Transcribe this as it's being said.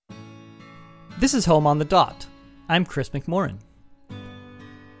This is Home on the Dot. I'm Chris McMorran.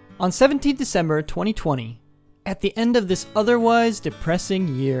 On 17 December 2020, at the end of this otherwise depressing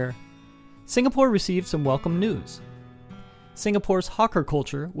year, Singapore received some welcome news. Singapore's hawker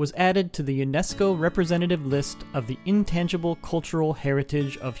culture was added to the UNESCO representative list of the intangible cultural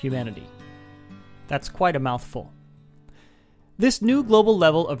heritage of humanity. That's quite a mouthful. This new global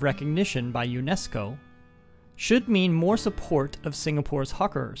level of recognition by UNESCO should mean more support of Singapore's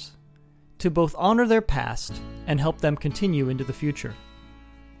hawkers to both honor their past and help them continue into the future.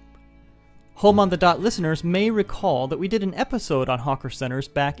 Home on the Dot listeners may recall that we did an episode on hawker centers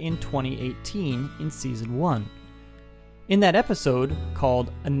back in 2018 in Season 1. In that episode,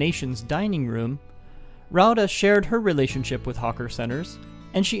 called A Nation's Dining Room, Rauda shared her relationship with hawker centers,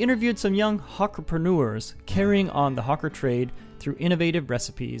 and she interviewed some young hawkerpreneurs carrying on the hawker trade through innovative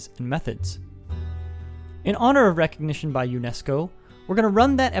recipes and methods. In honor of recognition by UNESCO, we're going to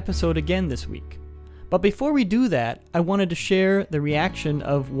run that episode again this week. But before we do that, I wanted to share the reaction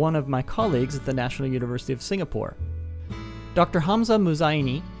of one of my colleagues at the National University of Singapore. Dr. Hamza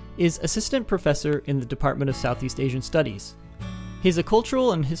Muzaini is assistant professor in the Department of Southeast Asian Studies. He's a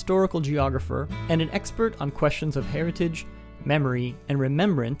cultural and historical geographer and an expert on questions of heritage, memory, and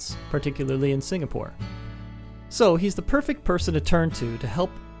remembrance, particularly in Singapore. So he's the perfect person to turn to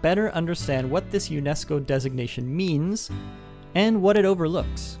help better understand what this UNESCO designation means and what it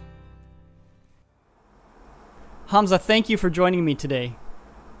overlooks. Hamza, thank you for joining me today.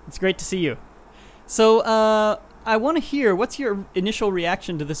 It's great to see you. So, I want to hear, what's your initial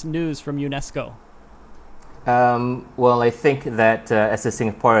reaction to this news from UNESCO? Well, I think that as a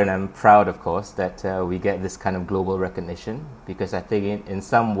Singaporean, I'm proud, of course, that we get this kind of global recognition, because I think in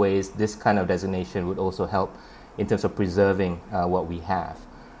some ways this kind of designation would also help in terms of preserving what we have,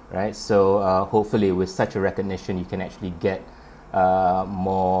 right? So hopefully with such a recognition you can actually get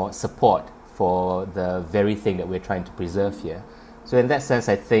more support for the very thing that we're trying to preserve here. So in that sense,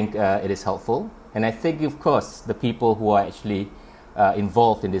 I think it is helpful. And I think, of course, the people who are actually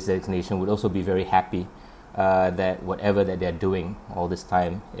involved in this designation would also be very happy that whatever that they're doing all this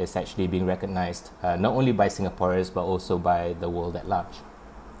time is actually being recognized, not only by Singaporeans, but also by the world at large.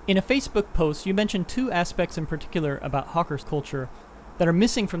 In a Facebook post, you mentioned two aspects in particular about hawkers' culture that are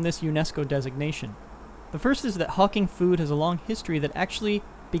missing from this UNESCO designation. The first is that hawking food has a long history that actually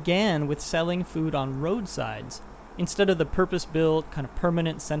began with selling food on roadsides instead of the purpose-built, kind of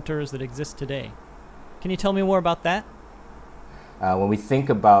permanent centers that exist today. Can you tell me more about that? When we think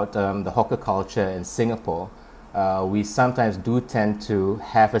about the hawker culture in Singapore, we sometimes do tend to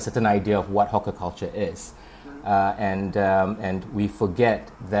have a certain idea of what hawker culture is. And we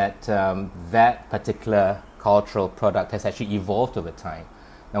forget that that particular cultural product has actually evolved over time.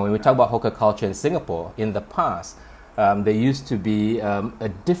 Now, when we talk about hawker culture in Singapore, in the past, there used to be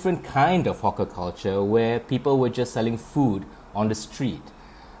a different kind of hawker culture where people were just selling food on the street.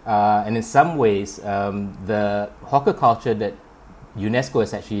 And in some ways, the hawker culture that UNESCO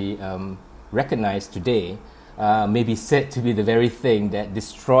has actually recognized today may be said to be the very thing that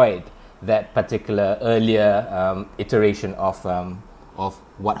destroyed that particular earlier iteration of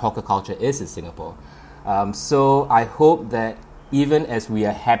what hawker culture is in Singapore. So I hope that even as we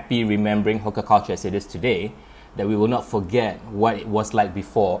are happy remembering hawker culture as it is today, that we will not forget what it was like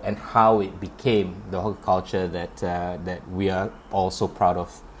before and how it became the hawker culture that we are all so proud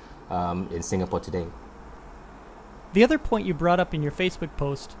of in Singapore today. The other point you brought up in your Facebook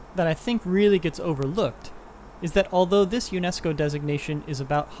post that I think really gets overlooked is that although this UNESCO designation is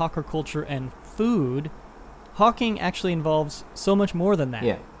about hawker culture and food, hawking actually involves so much more than that.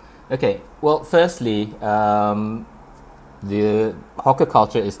 Yeah. Okay. Well, firstly, the hawker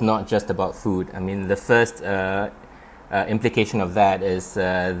culture is not just about food. I mean, the first implication of that is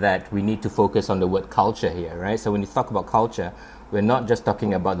that we need to focus on the word culture here, right? So when you talk about culture, we're not just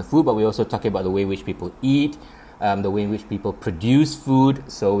talking about the food, but we're also talking about the way in which people eat, the way in which people produce food.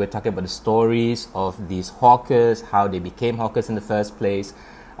 So we're talking about the stories of these hawkers, how they became hawkers in the first place,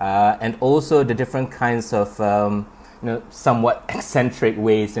 and also the different kinds of somewhat eccentric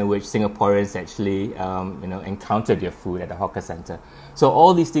ways in which Singaporeans actually, encounter their food at the hawker center. So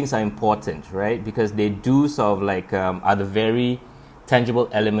all these things are important, right? Because they do sort of like are the very tangible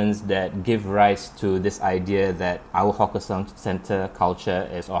elements that give rise to this idea that our hawker center culture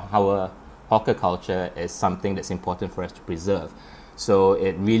is, or our hawker culture is something that's important for us to preserve. So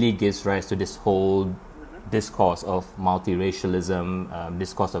it really gives rise to this whole discourse of multiracialism,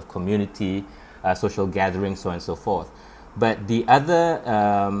 discourse of community, social gatherings, so on and so forth. But the other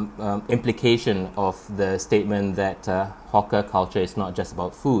implication of the statement that hawker culture is not just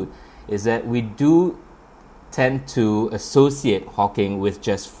about food is that we do tend to associate hawking with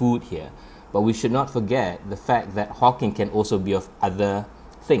just food here. but we should not forget the fact that hawking can also be of other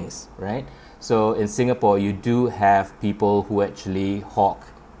things, right? So in Singapore, you do have people who actually hawk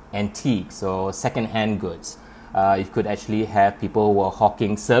antiques or second-hand goods. You could actually have people who are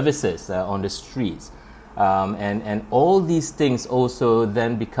hawking services on the streets. And all these things also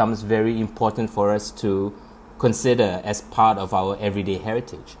then becomes very important for us to consider as part of our everyday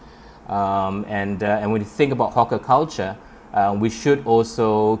heritage. And when you think about hawker culture, we should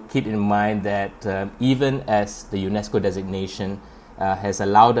also keep in mind that even as the UNESCO designation has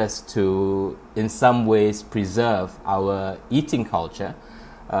allowed us to, in some ways, preserve our eating culture,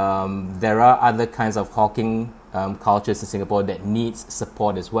 there are other kinds of hawking cultures in Singapore that needs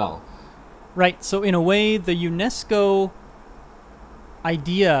support as well. Right, so in a way, the UNESCO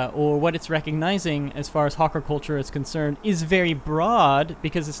idea, or what it's recognizing as far as hawker culture is concerned, is very broad,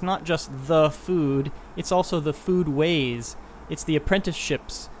 because it's not just the food, it's also the food ways, it's the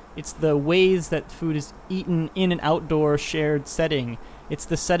apprenticeships, it's the ways that food is eaten in an outdoor shared setting, it's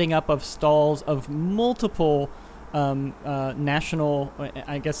the setting up of stalls of multiple national,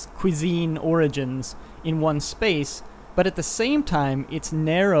 I guess, cuisine origins in one space. But at the same time, it's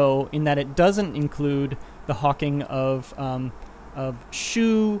narrow in that it doesn't include the hawking of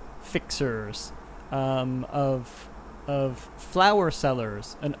shoe fixers, of flower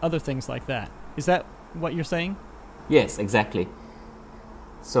sellers, and other things like that. Is that what you're saying? Yes, exactly.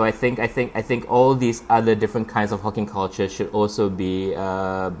 So I think all these other different kinds of hawking culture should also be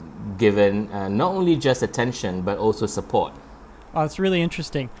given not only just attention but also support. Oh, it's really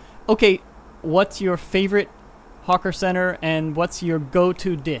interesting. Okay, what's your favorite hawker center, and what's your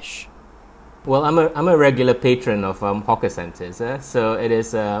go-to dish? Well, I'm a regular patron of hawker centers, so it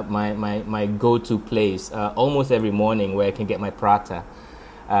is my go-to place almost every morning, where I can get my prata.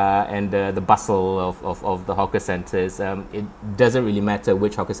 And the bustle of the hawker centers, it doesn't really matter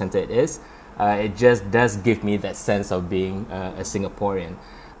which hawker center it is. It just does give me that sense of being a Singaporean.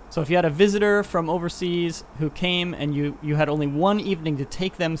 So if you had a visitor from overseas who came and you had only one evening to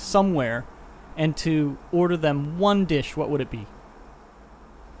take them somewhere and to order them one dish, what would it be?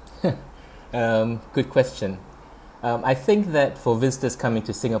 Good question. I think that for visitors coming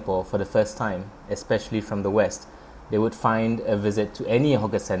to Singapore for the first time, especially from the West, they would find a visit to any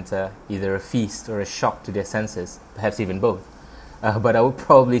hawker center either a feast or a shock to their senses, perhaps even both. But I would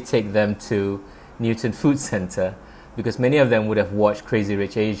probably take them to Newton Food Centre, because many of them would have watched Crazy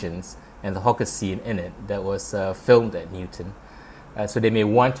Rich Asians and the hawker scene in it that was filmed at Newton. So they may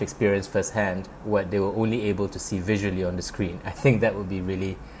want to experience firsthand what they were only able to see visually on the screen. I think that would be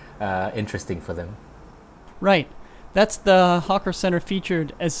really interesting for them. Right. That's the hawker center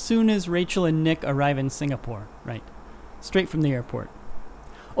featured as soon as Rachel and Nick arrive in Singapore. Right. Straight from the airport.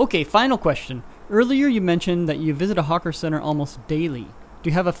 Okay, final question. Earlier you mentioned that you visit a hawker center almost daily. Do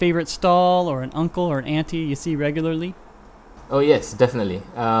you have a favorite stall or an uncle or an auntie you see regularly? Oh yes, definitely.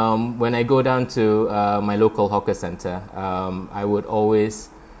 When I go down to my local hawker center, I would always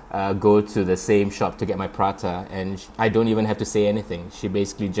go to the same shop to get my prata, and I don't even have to say anything. She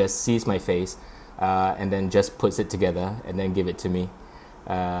basically just sees my face and then just puts it together and then give it to me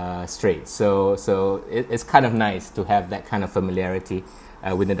straight. So it's kind of nice to have that kind of familiarity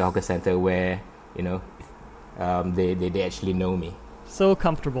within the hawker center, where they actually know me. So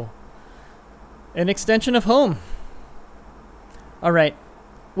comfortable. An extension of home. All right.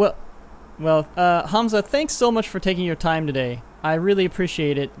 Well, Hamza, thanks so much for taking your time today. I really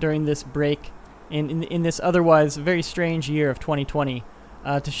appreciate it during this break in this otherwise very strange year of 2020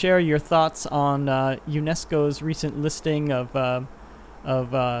 to share your thoughts on UNESCO's recent listing of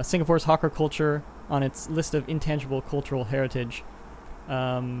Singapore's hawker culture on its list of intangible cultural heritage.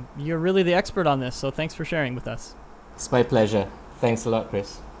 You're really the expert on this, so thanks for sharing with us. It's my pleasure. Thanks a lot,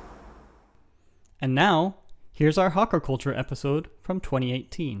 Chris. And now, here's our hawker culture episode from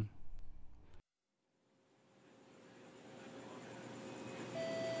 2018.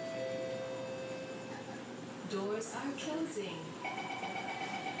 Doors are closing.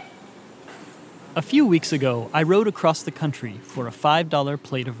 A few weeks ago, I rode across the country for a $5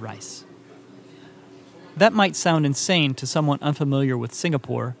 plate of rice. That might sound insane to someone unfamiliar with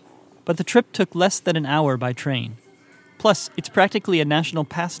Singapore, but the trip took less than an hour by train. Plus, it's practically a national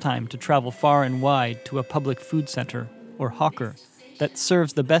pastime to travel far and wide to a public food center, or hawker, that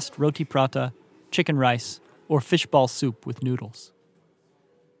serves the best roti prata, chicken rice, or fishball soup with noodles.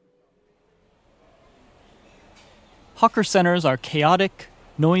 Hawker centers are chaotic,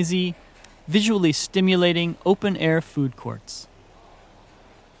 noisy, visually stimulating open-air food courts.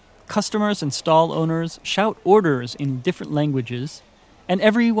 Customers and stall owners shout orders in different languages, and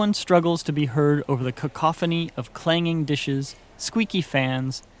everyone struggles to be heard over the cacophony of clanging dishes, squeaky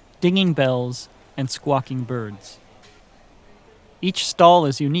fans, dinging bells, and squawking birds. Each stall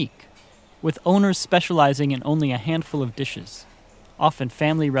is unique, with owners specializing in only a handful of dishes, often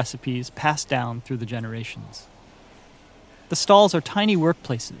family recipes passed down through the generations. The stalls are tiny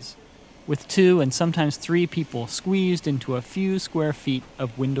workplaces, with 2 and sometimes 3 people squeezed into a few square feet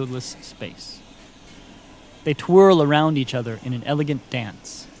of windowless space. They twirl around each other in an elegant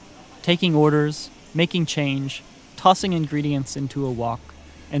dance, taking orders, making change, tossing ingredients into a wok,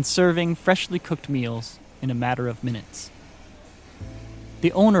 and serving freshly cooked meals in a matter of minutes.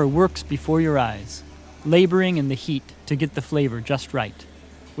 The owner works before your eyes, laboring in the heat to get the flavor just right,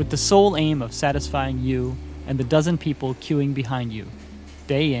 with the sole aim of satisfying you and the dozen people queuing behind you,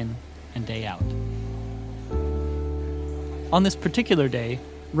 day in and day out. On this particular day,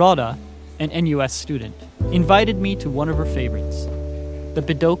 Rhoda, an NUS student, invited me to one of her favorites, the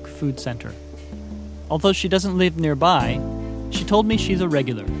Bedok Food Center. Although she doesn't live nearby, she told me she's a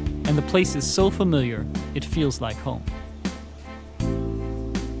regular, and the place is so familiar, it feels like home.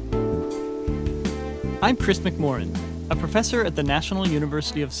 I'm Chris McMorran, a professor at the National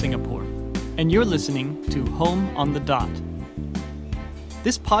University of Singapore, and you're listening to Home on the Dot.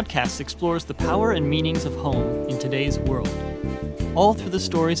 This podcast explores the power and meanings of home in today's world, all through the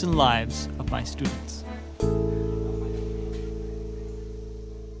stories and lives of my students.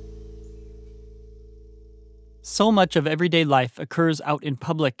 So much of everyday life occurs out in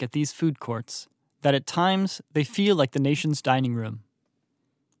public at these food courts that at times they feel like the nation's dining room.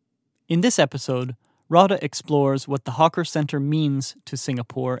 In this episode, Rhoda explores what the Hawker Center means to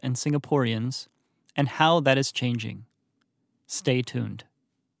Singapore and Singaporeans and how that is changing. Stay tuned.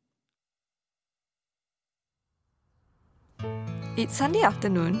 It's Sunday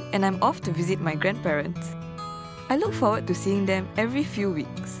afternoon and I'm off to visit my grandparents. I look forward to seeing them every few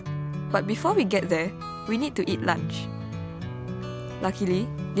weeks. But before we get there, we need to eat lunch. Luckily,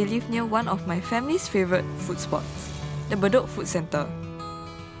 they live near one of my family's favourite food spots, the Bedok Food Center.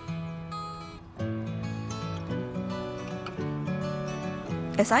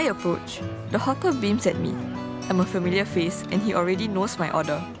 As I approach, the hawker beams at me. I'm a familiar face and he already knows my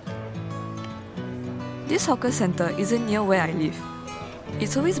order. This hawker center isn't near where I live.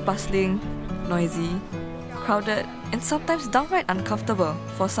 It's always bustling, noisy, crowded, and sometimes downright uncomfortable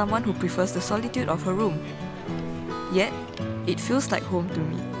for someone who prefers the solitude of her room. Yet, it feels like home to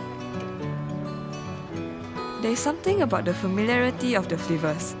me. There is something about the familiarity of the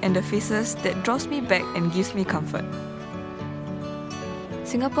flavors and the faces that draws me back and gives me comfort.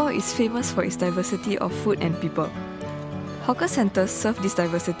 Singapore is famous for its diversity of food and people. Hawker centers serve this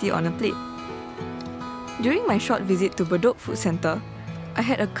diversity on a plate. During my short visit to Bedok Food Center, I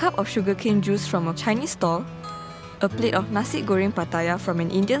had a cup of sugarcane juice from a Chinese stall, a plate of nasi goreng pattaya from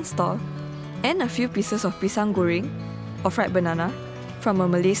an Indian stall, and a few pieces of pisang goreng, or fried banana, from a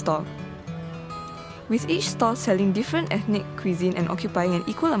Malay stall. With each stall selling different ethnic cuisine and occupying an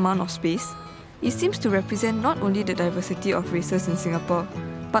equal amount of space, it seems to represent not only the diversity of races in Singapore,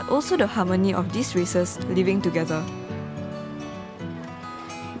 but also the harmony of these races living together.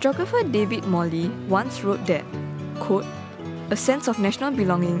 Geographer David Morley once wrote that, quote, "A sense of national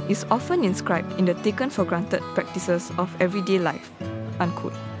belonging is often inscribed in the taken-for-granted practices of everyday life,"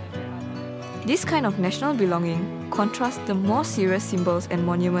 unquote. This kind of national belonging contrasts the more serious symbols and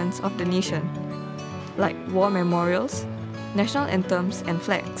monuments of the nation, like war memorials, national anthems, and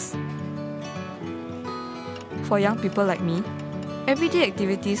flags. For young people like me, everyday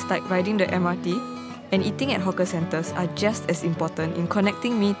activities like riding the MRT and eating at hawker centers are just as important in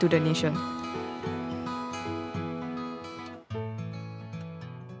connecting me to the nation.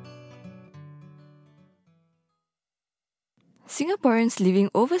 Singaporeans living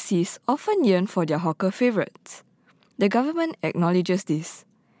overseas often yearn for their hawker favourites. The government acknowledges this.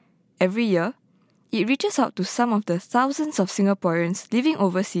 Every year, it reaches out to some of the thousands of Singaporeans living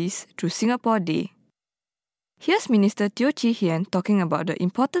overseas through Singapore Day. Here's Minister Teo Chee Hean talking about the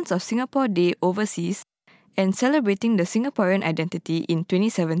importance of Singapore Day overseas and celebrating the Singaporean identity in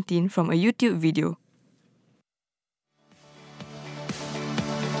 2017 from a YouTube video.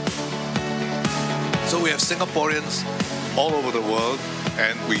 So we have Singaporeans all over the world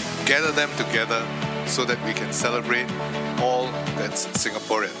and we gather them together so that we can celebrate all that's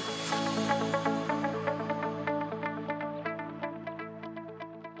Singaporean.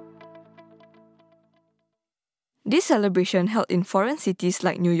 This celebration, held in foreign cities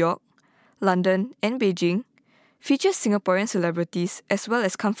like New York, London, and Beijing, features Singaporean celebrities as well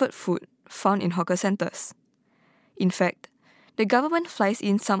as comfort food found in hawker centers. In fact, the government flies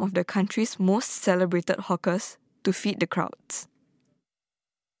in some of the country's most celebrated hawkers to feed the crowds.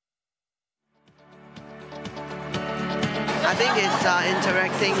 I think it's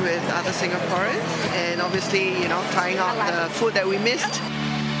interacting with other Singaporeans and obviously, trying out the food that we missed.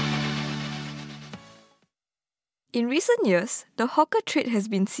 In recent years, the hawker trade has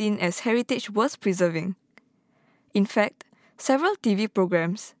been seen as heritage worth preserving. In fact, several TV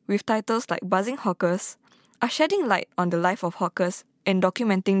programs with titles like Buzzing Hawkers are shedding light on the life of hawkers and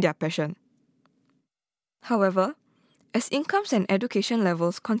documenting their passion. However, as incomes and education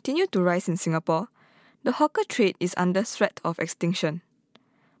levels continue to rise in Singapore, the hawker trade is under threat of extinction.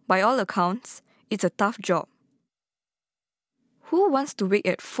 By all accounts, it's a tough job. Who wants to wake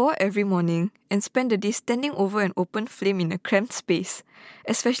at 4 every morning and spend the day standing over an open flame in a cramped space,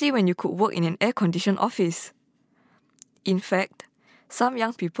 especially when you could work in an air-conditioned office? In fact, some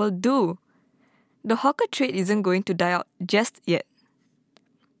young people do. The hawker trade isn't going to die out just yet.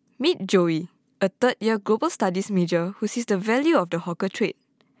 Meet Joey, a third-year global studies major who sees the value of the hawker trade.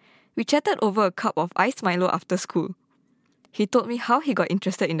 We chatted over a cup of iced Milo after school. He told me how he got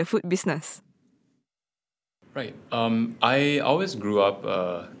interested in the food business. Right. I always grew up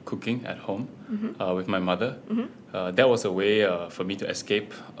cooking at home with my mother. That was a way for me to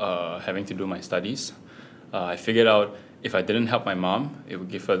escape having to do my studies. I figured out if I didn't help my mom, it would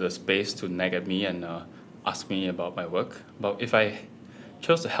give her the space to nag at me and ask me about my work. But if I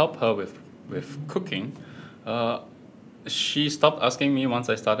chose to help her with cooking, she stopped asking me once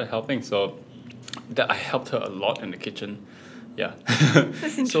I started helping. So that I helped her a lot in the kitchen. Yeah.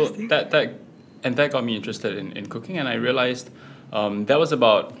 That's interesting. So that got me interested in cooking, and I realized that was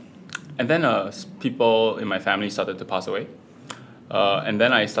about. And then people in my family started to pass away, and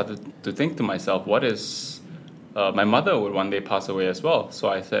then I started to think to myself, what is my mother would one day pass away as well. So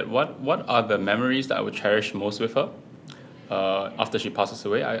I said, what are the memories that I would cherish most with her after she passes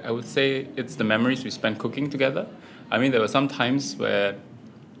away? I would say it's the memories we spent cooking together. I mean, there were some times where,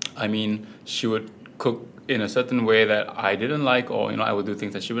 she would cook in a certain way that I didn't like, or I would do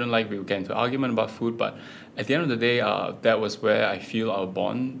things that she wouldn't like. We would get into argument about food, but at the end of the day, that was where I feel our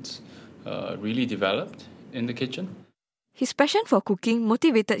bonds really developed in the kitchen. His passion for cooking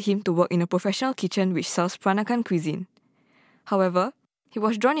motivated him to work in a professional kitchen which sells Peranakan cuisine. However, he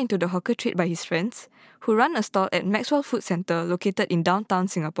was drawn into the hawker trade by his friends, who run a stall at Maxwell Food Centre located in downtown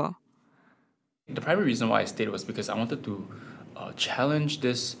Singapore. The primary reason why I stayed was because I wanted to challenge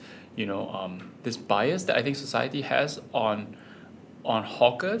this, this bias that I think society has on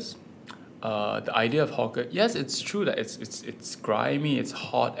hawkers. The idea of hawker, yes, it's true that it's grimy, it's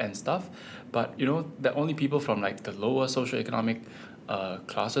hot and stuff, but that only people from like the lower socioeconomic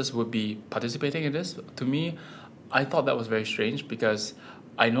classes would be participating in this. To me, I thought that was very strange because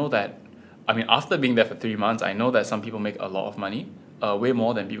I know that, after being there for 3 months, I know that some people make a lot of money, way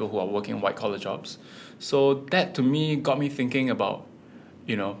more than people who are working white collar jobs. So that to me got me thinking about,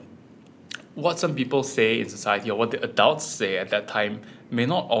 what some people say in society or what the adults say at that time may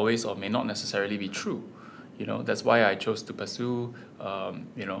not always or may not necessarily be true. That's why I chose to pursue,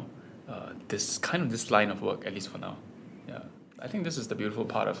 this line of work, at least for now. Yeah, I think this is the beautiful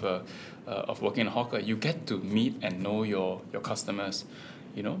part of working in a hawker. You get to meet and know your customers,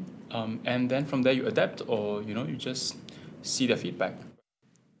 and then from there you adapt or you just see their feedback.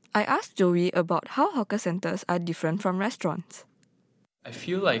 I asked Joey about how hawker centres are different from restaurants. I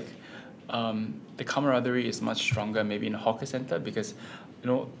feel like the camaraderie is much stronger maybe in a hawker centre because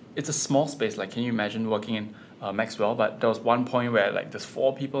it's a small space. Like, can you imagine working in Maxwell? But there was one point where like there's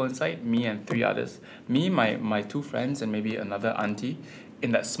 4 people inside, me and 3 others. Me, my 2 friends, and maybe another auntie.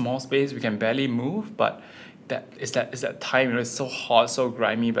 In that small space, we can barely move. But that time, it's so hot, so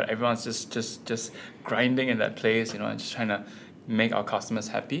grimy, but everyone's just grinding in that place, and just trying to make our customers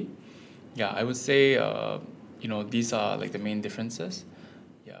happy. Yeah, I would say these are like the main differences.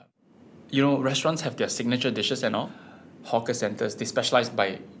 Yeah, restaurants have their signature dishes and all. Hawker centers, they specialize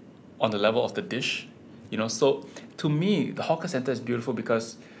on the level of the dish. So to me, the hawker center is beautiful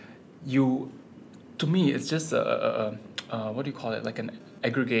because to me, it's just what do you call it? Like an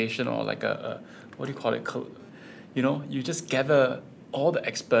aggregation or like what do you call it? You just gather all the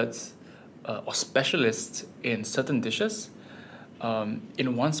experts or specialists in certain dishes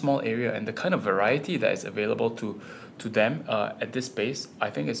in one small area, and the kind of variety that is available to them at this space, I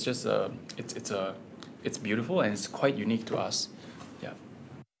think it's just it's beautiful and it's quite unique to us. Yeah.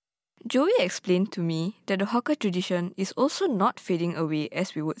 Joey explained to me that the hawker tradition is also not fading away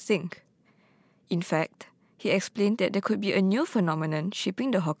as we would think. In fact, he explained that there could be a new phenomenon shaping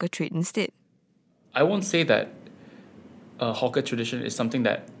the hawker trade instead. I won't say that a hawker tradition is something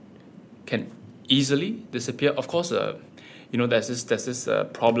that can easily disappear. Of course, there's this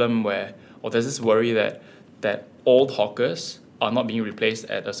problem there's this worry that old hawkers are not being replaced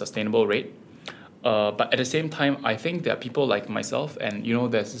at a sustainable rate. But at the same time, I think there are people like myself, and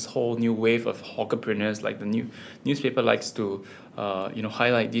there's this whole new wave of hawkerpreneurs. Like the new newspaper likes to,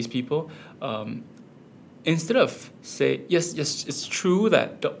 highlight these people. Instead of say yes, it's true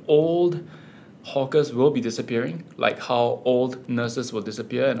that the old hawkers will be disappearing, like how old nurses will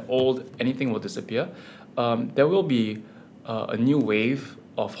disappear and old anything will disappear. There will be a new wave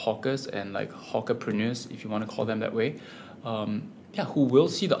of hawkers and like hawkerpreneurs, if you want to call them that way. Who will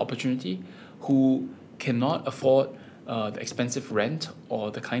see the opportunity, who cannot afford the expensive rent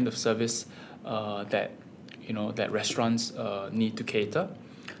or the kind of service that restaurants need to cater,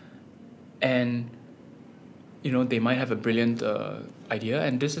 and they might have a brilliant idea,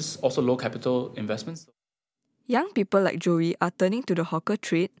 and this is also low capital investments. Young people like Joey are turning to the hawker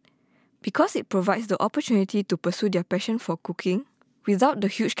trade because it provides the opportunity to pursue their passion for cooking without the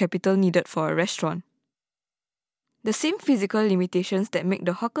huge capital needed for a restaurant. The same physical limitations that make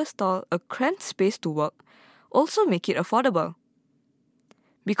the hawker stall a cramped space to work also make it affordable.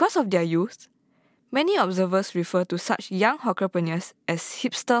 Because of their youth, many observers refer to such young hawkerpreneurs as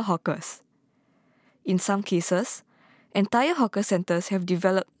hipster hawkers. In some cases, entire hawker centres have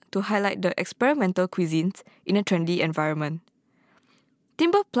developed to highlight the experimental cuisines in a trendy environment.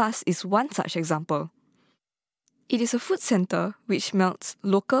 Timber Plus is one such example. It is a food centre which melts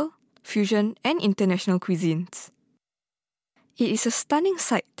local, fusion and international cuisines. It is a stunning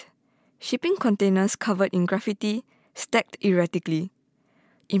sight. Shipping containers covered in graffiti stacked erratically.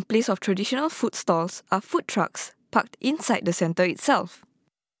 In place of traditional food stalls are food trucks parked inside the centre itself.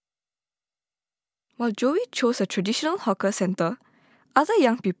 While Joey chose a traditional hawker centre, other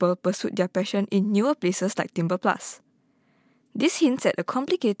young people pursued their passion in newer places like Timber Plus. This hints at a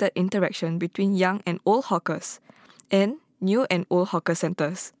complicated interaction between young and old hawkers, and new and old hawker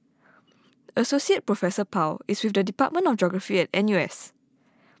centres. Associate Professor Pao is with the Department of Geography at NUS.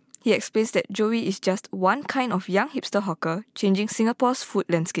 He explains that Joey is just one kind of young hipster hawker changing Singapore's food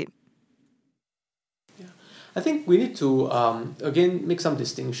landscape. I think we need to, again, make some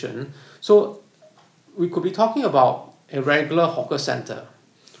distinction. So we could be talking about a regular hawker centre,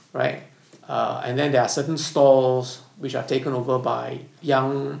 right? And then there are certain stalls which are taken over by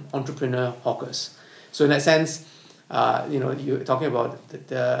young entrepreneur hawkers. So in that sense, you're talking about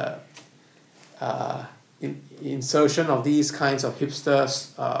the insertion of these kinds of hipster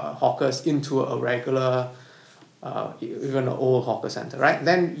hawkers into a regular, even an old hawker center, right?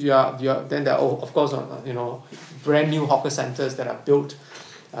 Then then there are of course brand new hawker centers that are built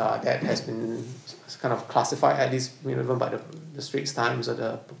that has been kind of classified, at least even by the Straits Times or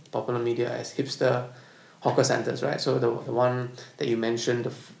the popular media, as hipster hawker centers, right? So the one that you mentioned,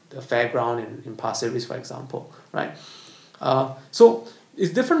 the fairground in Pasir Ris, for example, right? So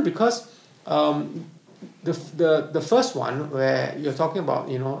it's different because the first one, where you're talking about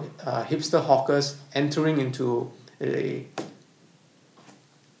hipster hawkers entering into a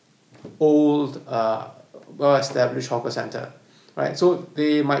old well-established hawker center, right? So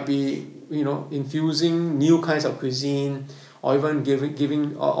they might be infusing new kinds of cuisine, or even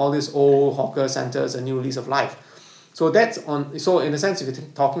giving all these old hawker centers a new lease of life. So so in a sense, if you're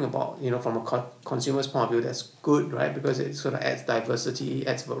talking about from a consumer's point of view, that's good, right? Because it sort of adds diversity,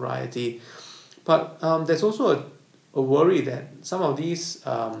 adds variety. But there's also a worry that some of these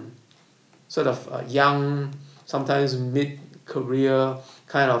sort of young, sometimes mid-career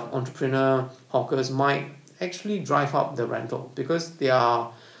kind of entrepreneur hawkers might actually drive up the rental, because they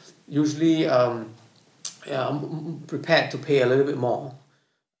are usually prepared to pay a little bit more.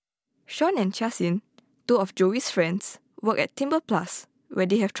 Sean and Chasin, two of Joey's friends, work at Timber Plus, where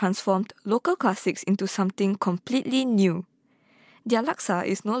they have transformed local classics into something completely new. Their laksa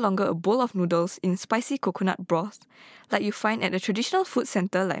is no longer a bowl of noodles in spicy coconut broth like you find at a traditional food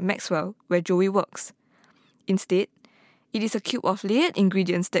centre like Maxwell, where Joey works. Instead, it is a cube of layered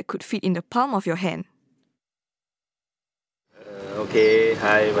ingredients that could fit in the palm of your hand. Okay,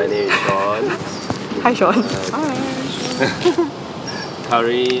 hi, my name is Sean. Hi, Sean.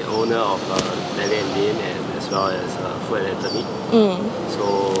 Current owner of Deli and Din, and as well as Food Anatomy.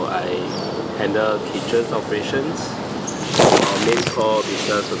 So I handle kitchen operations. Our main core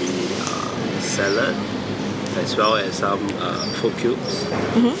business will be salad, as well as some food cubes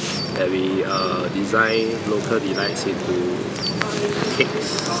that we design local delights into cake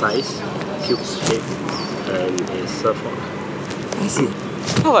size, cubes shape, and it's served for. I see.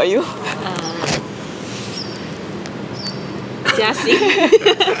 How about you? Jiaxing.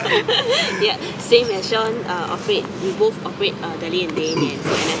 Yeah, same as Sean. We both operate Deli and Din and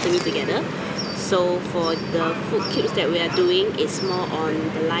Food Anatomy together. So for the food cubes that we are doing, it's more on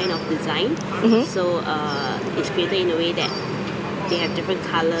the line of design. So it's created in a way that they have different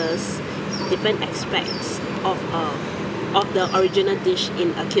colors, different aspects of the original dish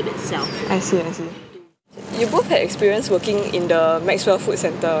in a cube itself. I see. You both had experience working in the Maxwell Food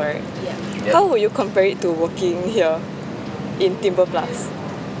Centre, right? Yeah. Yep. How would you compare it to working here in Timber Plus?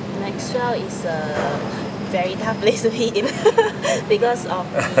 Maxwell is a very tough place to be in because of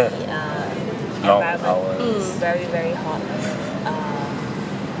the Long environment. hours. It's very, very hot.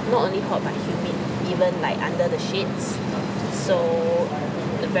 Not only hot but humid, even like under the shades. So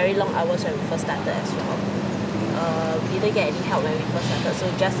very long hours when we first started as well. We didn't get any help when we first started, so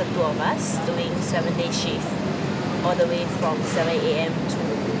just the two of us doing 7-day shift all the way from 7 a.m. to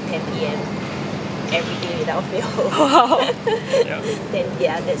 10 p.m. every day without fail. Wow. Then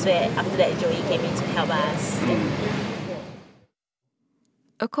that's where after that Joey came in to help us.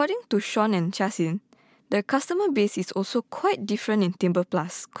 According to Sean and Chasin, the customer base is also quite different in Timber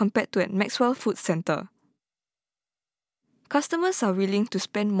Plus compared to at Maxwell Food Centre. Customers are willing to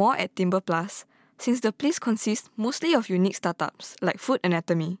spend more at Timber Plus since the place consists mostly of unique startups like Food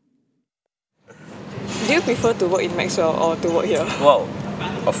Anatomy. Do you prefer to work in Maxwell or to work here? Well,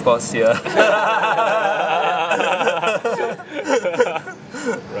 of course, yeah.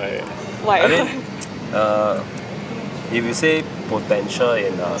 Right. Why? I mean, if you say potential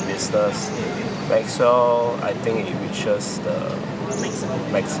in business, Maxwell, I think it reaches the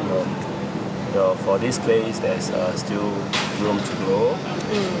maximum. You know, for this place, there's still room to grow.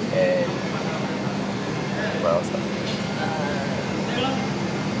 And what else?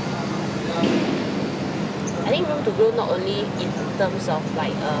 I think room to grow not only in terms of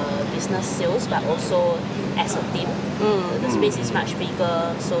like business sales but also as a team. The space is much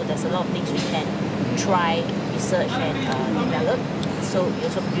bigger, so there's a lot of things we can try, research and develop. So we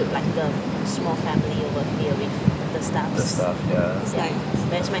also built like a small family over here with the staff. The stuff, yeah.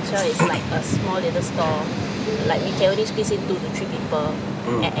 Whereas Maxwell is like a small little store. Like we can only squeeze in 2 to 3 people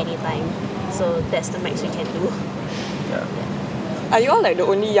at any time. So that's the max we can do. Yeah. Are you all like the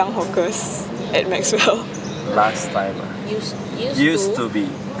only young hawkers at Maxwell? Last time. Used to be.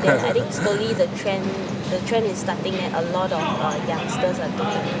 Then I think slowly the trend is starting that a lot of youngsters are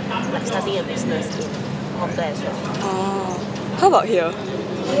starting a business in hawker as well. How about here?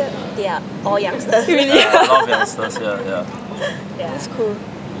 Here they are all youngsters. Really? A lot of youngsters here, yeah. That's cool.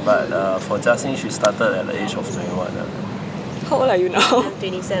 But for Justin, she started at the age of 21. How old are you now? I'm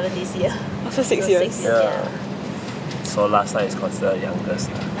 27 this year. After 6 So years? 6 years, yeah. So last time is considered youngest.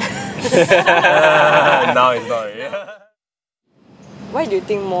 Now it's not. Yeah. Why do you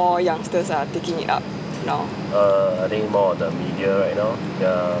think more youngsters are taking it up now? I think more of the media right now.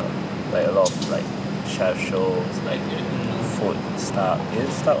 Yeah, like a lot of like chef shows, like food stuff. Is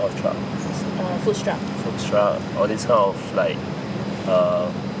it stuff or truck? Food truck. Food truck. All this kind of like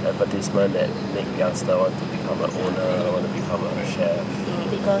advertisement that make youngster want to become an owner, want to become a chef.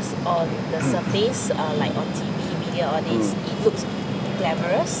 Because on the surface, like on TV, media, all this, it looks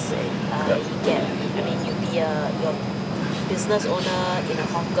glamorous. You be your business owner in a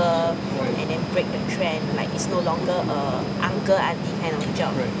hawker and then break the trend. Like it's no longer a uncle auntie kind of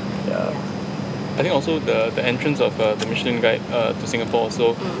job. Right. Yeah. I think also the entrance of the Michelin Guide to Singapore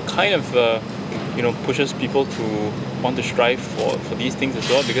also kind of pushes people to want to strive for these things as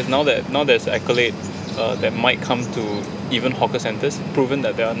well, because now there's accolade that might come to even hawker centres, proven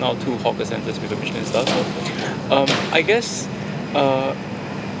that there are now 2 hawker centres with the Michelin star. So I guess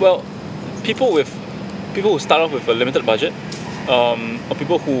people who start off with a limited budget, or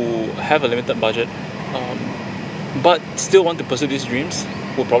people who have a limited budget but still want to pursue these dreams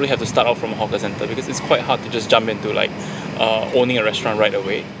will probably have to start off from a hawker centre, because it's quite hard to just jump into like owning a restaurant right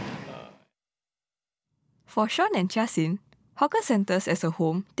away. For Sean and Chasin, hawker centres as a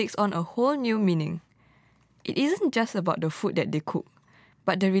home takes on a whole new meaning. It isn't just about the food that they cook,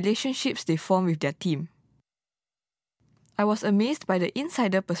 but the relationships they form with their team. I was amazed by the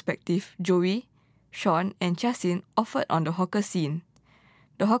insider perspective Joey, Sean and Chasin offered on the hawker scene.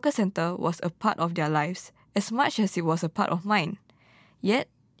 The hawker centre was a part of their lives as much as it was a part of mine. Yet,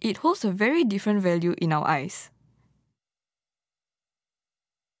 it holds a very different value in our eyes.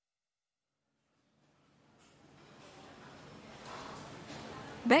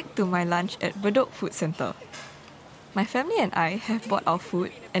 Back to my lunch at Bedok Food Centre. My family and I have bought our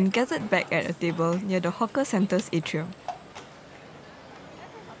food and gathered back at a table near the hawker centre's atrium.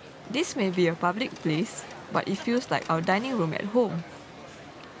 This may be a public place, but it feels like our dining room at home.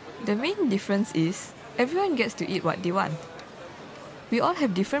 The main difference is everyone gets to eat what they want. We all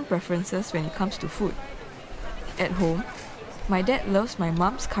have different preferences when it comes to food. At home, my dad loves my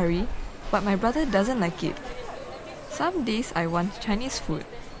mom's curry, but my brother doesn't like it. Some days I want Chinese food,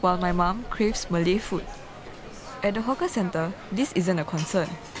 while my mom craves Malay food. At the hawker centre, this isn't a concern.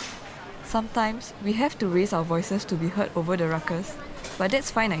 Sometimes we have to raise our voices to be heard over the ruckus, but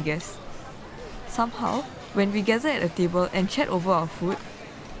that's fine, I guess. Somehow, when we gather at a table and chat over our food,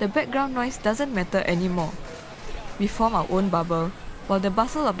 the background noise doesn't matter anymore. We form our own bubble, while the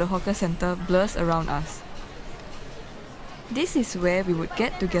bustle of the hawker centre blurs around us. This is where we would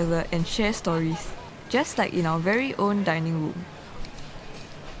get together and share stories, just like in our very own dining room.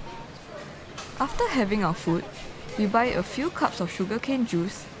 After having our food, we buy a few cups of sugarcane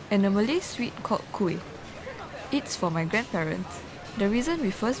juice and a Malay sweet called kuih. It's for my grandparents, the reason we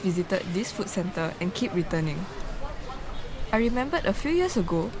first visited this food centre and keep returning. I remembered a few years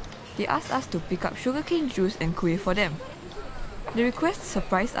ago, they asked us to pick up sugarcane juice and kuih for them. The request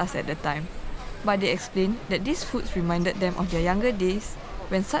surprised us at the time, but they explained that these foods reminded them of their younger days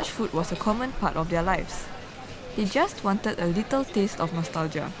when such food was a common part of their lives. They just wanted a little taste of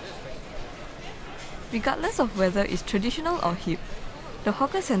nostalgia. Regardless of whether it's traditional or hip, the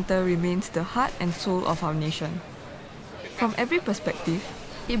hawker centre remains the heart and soul of our nation. From every perspective,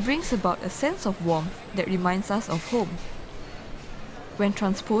 it brings about a sense of warmth that reminds us of home. When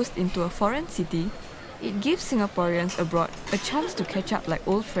transposed into a foreign city, it gives Singaporeans abroad a chance to catch up like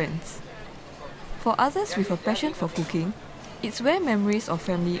old friends. For others with a passion for cooking, it's where memories of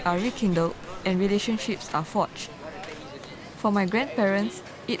family are rekindled and relationships are forged. For my grandparents,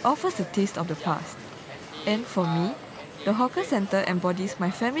 it offers a taste of the past. And for me, the hawker centre embodies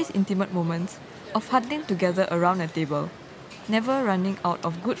my family's intimate moments of huddling together around a table, never running out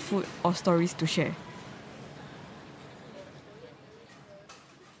of good food or stories to share.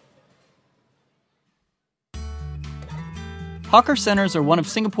 Hawker centres are one of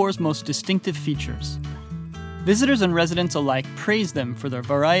Singapore's most distinctive features. Visitors and residents alike praise them for their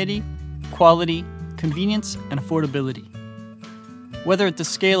variety, quality, convenience, and affordability. Whether at the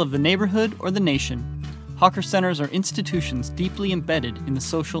scale of the neighbourhood or the nation, hawker centres are institutions deeply embedded in the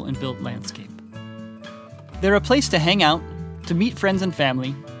social and built landscape. They're a place to hang out, to meet friends and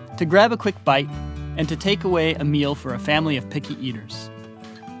family, to grab a quick bite, and to take away a meal for a family of picky eaters.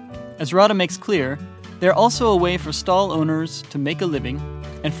 As Radha makes clear, they're also a way for stall owners to make a living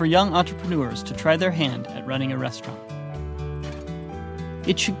and for young entrepreneurs to try their hand at running a restaurant.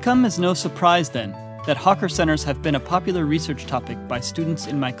 It should come as no surprise, then, that hawker centres have been a popular research topic by students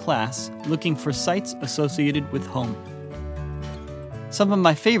in my class looking for sites associated with home. Some of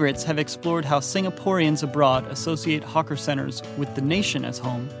my favorites have explored how Singaporeans abroad associate hawker centres with the nation as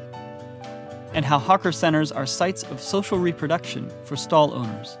home, and how hawker centres are sites of social reproduction for stall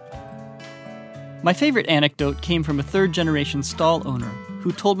owners. My favorite anecdote came from a third-generation stall owner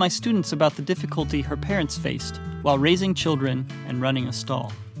who told my students about the difficulty her parents faced while raising children and running a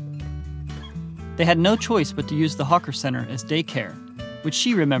stall. They had no choice but to use the hawker centre as daycare, which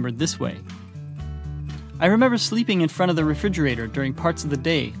she remembered this way. I remember sleeping in front of the refrigerator during parts of the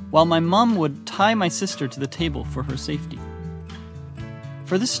day while my mom would tie my sister to the table for her safety.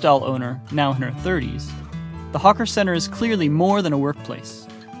 For this stall owner, now in her 30s, the hawker centre is clearly more than a workplace.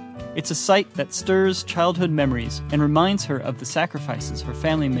 It's a site that stirs childhood memories and reminds her of the sacrifices her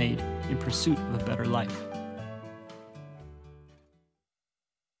family made in pursuit of a better life.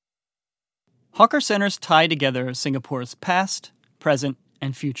 Hawker centres tie together Singapore's past, present,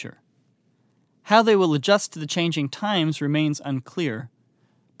 and future. How they will adjust to the changing times remains unclear,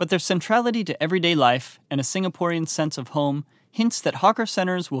 but their centrality to everyday life and a Singaporean sense of home hints that hawker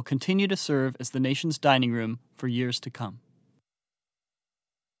centres will continue to serve as the nation's dining room for years to come.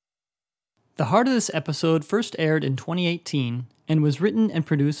 The heart of this episode first aired in 2018 and was written and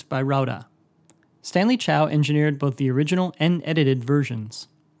produced by Radha. Stanley Chow engineered both the original and edited versions.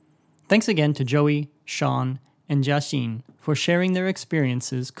 Thanks again to Joey, Sean, and Jiaxin for sharing their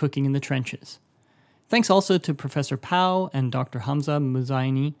experiences cooking in the trenches. Thanks also to Professor Pao and Dr. Hamza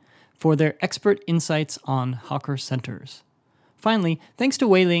Muzaini for their expert insights on hawker centers. Finally, thanks to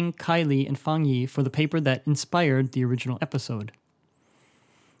Wei Ling, Kai Li, and Fang Yi for the paper that inspired the original episode.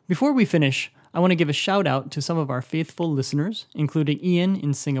 Before we finish, I want to give a shout out to some of our faithful listeners, including Ian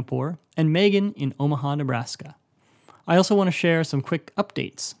in Singapore and Megan in Omaha, Nebraska. I also want to share some quick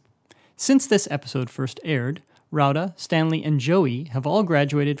updates. Since this episode first aired, Radha, Stanley, and Joey have all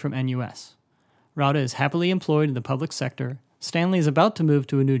graduated from NUS. Radha is happily employed in the public sector, Stanley is about to move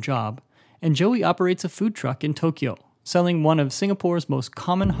to a new job, and Joey operates a food truck in Tokyo, selling one of Singapore's most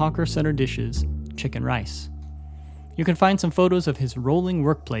common hawker center dishes, chicken rice. You can find some photos of his rolling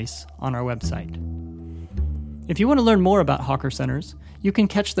workplace on our website. If you want to learn more about hawker centers, you can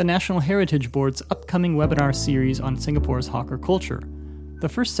catch the National Heritage Board's upcoming webinar series on Singapore's hawker culture. The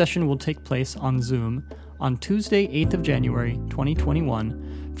first session will take place on Zoom on Tuesday, 8th of January,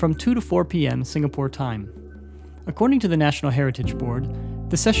 2021, from 2 to 4 p.m. Singapore time. According to the National Heritage Board,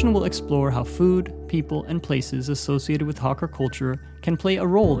 The session will explore how food, people, and places associated with hawker culture can play a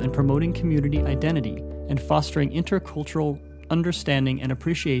role in promoting community identity and fostering intercultural understanding and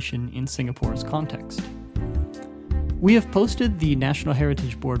appreciation in Singapore's context. We have posted the National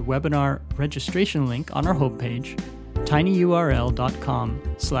Heritage Board webinar registration link on our homepage,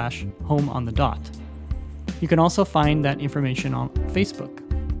 tinyurl.com/homeonthedot. You can also find that information on Facebook.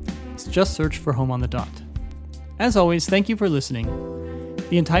 Just search for Home on the Dot. As always, thank you for listening.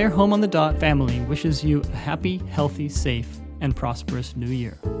 The entire Home on the Dot family wishes you a happy, healthy, safe, and prosperous new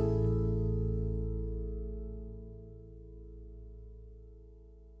year.